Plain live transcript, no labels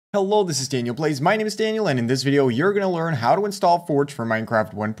Hello, this is DanielPlays. My name is Daniel, and in this video, you're going to learn how to install Forge for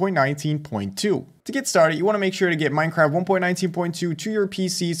Minecraft 1.19.2. To get started, you want to make sure to get Minecraft 1.19.2 to your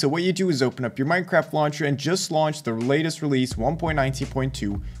PC, so what you do is open up your Minecraft launcher and just launch the latest release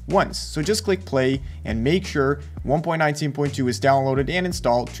 1.19.2 once. So just click play and make sure 1.19.2 is downloaded and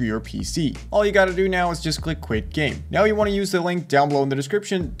installed to your PC. All you got to do now is just click quit game. Now you want to use the link down below in the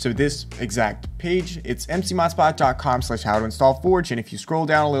description to this exact page. It's mcmodspot.com/how to install Forge, and if you scroll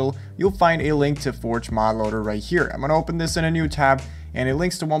down a little, you'll find a link to Forge modloader right here. I'm going to open this in a new tab, and it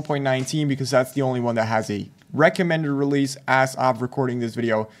links to 1.19 because that's the only one that has a recommended release as of recording this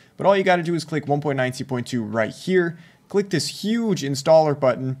video. But all you got to do is click 1.19.2 right here, click this huge installer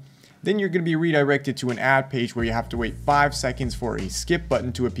button. Then you're going to be redirected to an ad page where you have to wait 5 seconds for a skip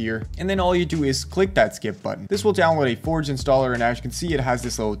button to appear, and then all you do is click that skip button. This will download a Forge installer, and as you can see, it has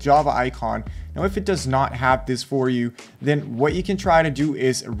this little Java icon. Now if it does not have this for you, then what you can try to do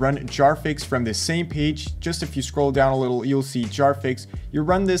is run Jarfix from the same page. Just if you scroll down a little, you'll see Jarfix. You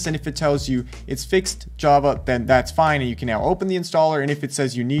run this, and if it tells you it's fixed Java, then that's fine, and you can now open the installer. And if it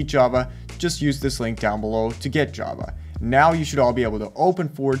says you need Java, just use this link down below to get Java. Now you should all be able to open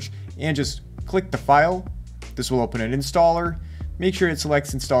Forge and just click the file. This will open an installer. Make sure it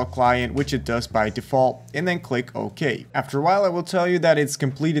selects install client, which it does by default, and then click OK. After a while, it will tell you that it's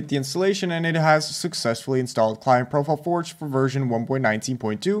completed the installation and it has successfully installed Client Profile Forge for version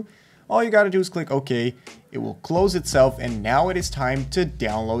 1.19.2. All you got to do is click OK. It will close itself, and now it is time to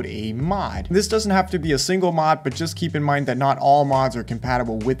download a mod. This doesn't have to be a single mod, but just keep in mind that not all mods are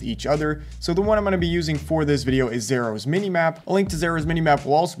compatible with each other. So the one I'm going to be using for this video is Xaero's Minimap. A link to Xaero's Minimap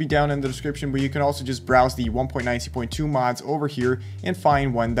will also be down in the description, but you can also just browse the 1.19.2 mods over here and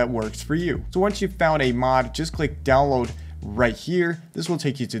find one that works for you. So once you've found a mod, just click download right here. This will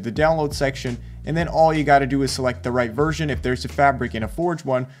take you to the download section, and then all you got to do is select the right version. If there's a Fabric and a Forge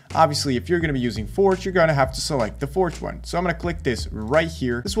one, obviously if you're going to be using Forge, you're going to have to select the Forge one. So I'm going to click this right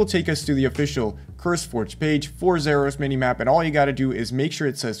here. This will take us to the official CurseForge page for Xaero's Minimap, and all you got to do is make sure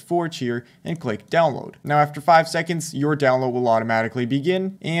it says Forge here and click download. Now after 5 seconds, your download will automatically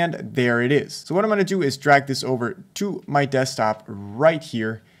begin, and there it is. So what I'm going to do is drag this over to my desktop right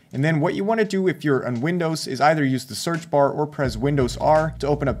here. And then what you want to do if you're on Windows is either use the search bar or press Windows R to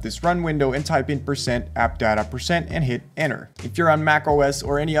open up this run window and type in %appdata% and hit enter. If you're on Mac OS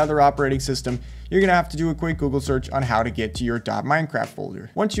or any other operating system, you're going to have to do a quick Google search on how to get to your .minecraft folder.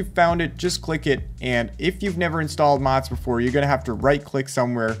 Once you've found it, just click it, and if you've never installed mods before, you're going to have to right click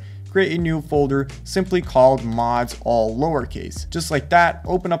somewhere, create a new folder simply called mods, all lowercase. Just like that,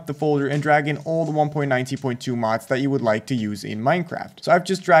 open up the folder and drag in all the 1.19.2 mods that you would like to use in Minecraft. So I've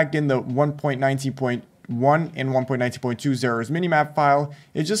just dragged in the 1.19.1 and 1.19.2 Xaero's Minimap file.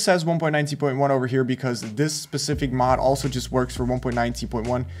 It just says 1.19.1 over here because this specific mod also just works for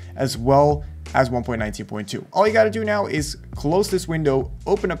 1.19.1 as well as 1.19.2. All you got to do now is close this window,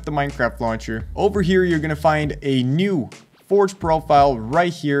 open up the Minecraft launcher. Over here, you're going to find a new Forge profile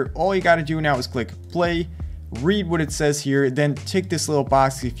right here. All you got to do now is click play, read what it says here, then tick this little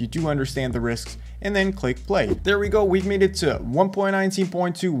box if you do understand the risks, and then click play. There we go. We've made it to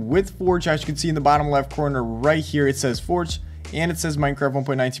 1.19.2 with Forge. As you can see in the bottom left corner right here, it says Forge and it says Minecraft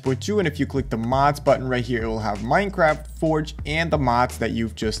 1.19.2, and if you click the mods button right here, it will have Minecraft, Forge, and the mods that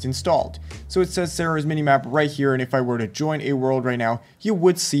you've just installed. So it says Xaero's Minimap right here, and if I were to join a world right now, you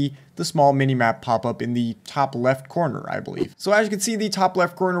would see the small minimap pop up in the top left corner, I believe. So as you can see, the top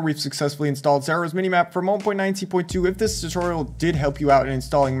left corner, we've successfully installed Xaero's Minimap for 1.19.2. If this tutorial did help you out in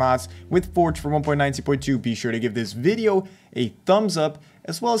installing mods with Forge for 1.19.2, be sure to give this video a thumbs up,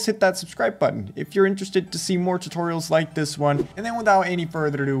 as well as hit that subscribe button if you're interested to see more tutorials like this one. And then without any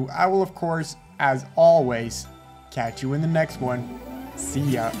further ado, I will of course, as always, catch you in the next one. See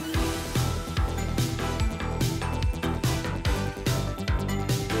ya.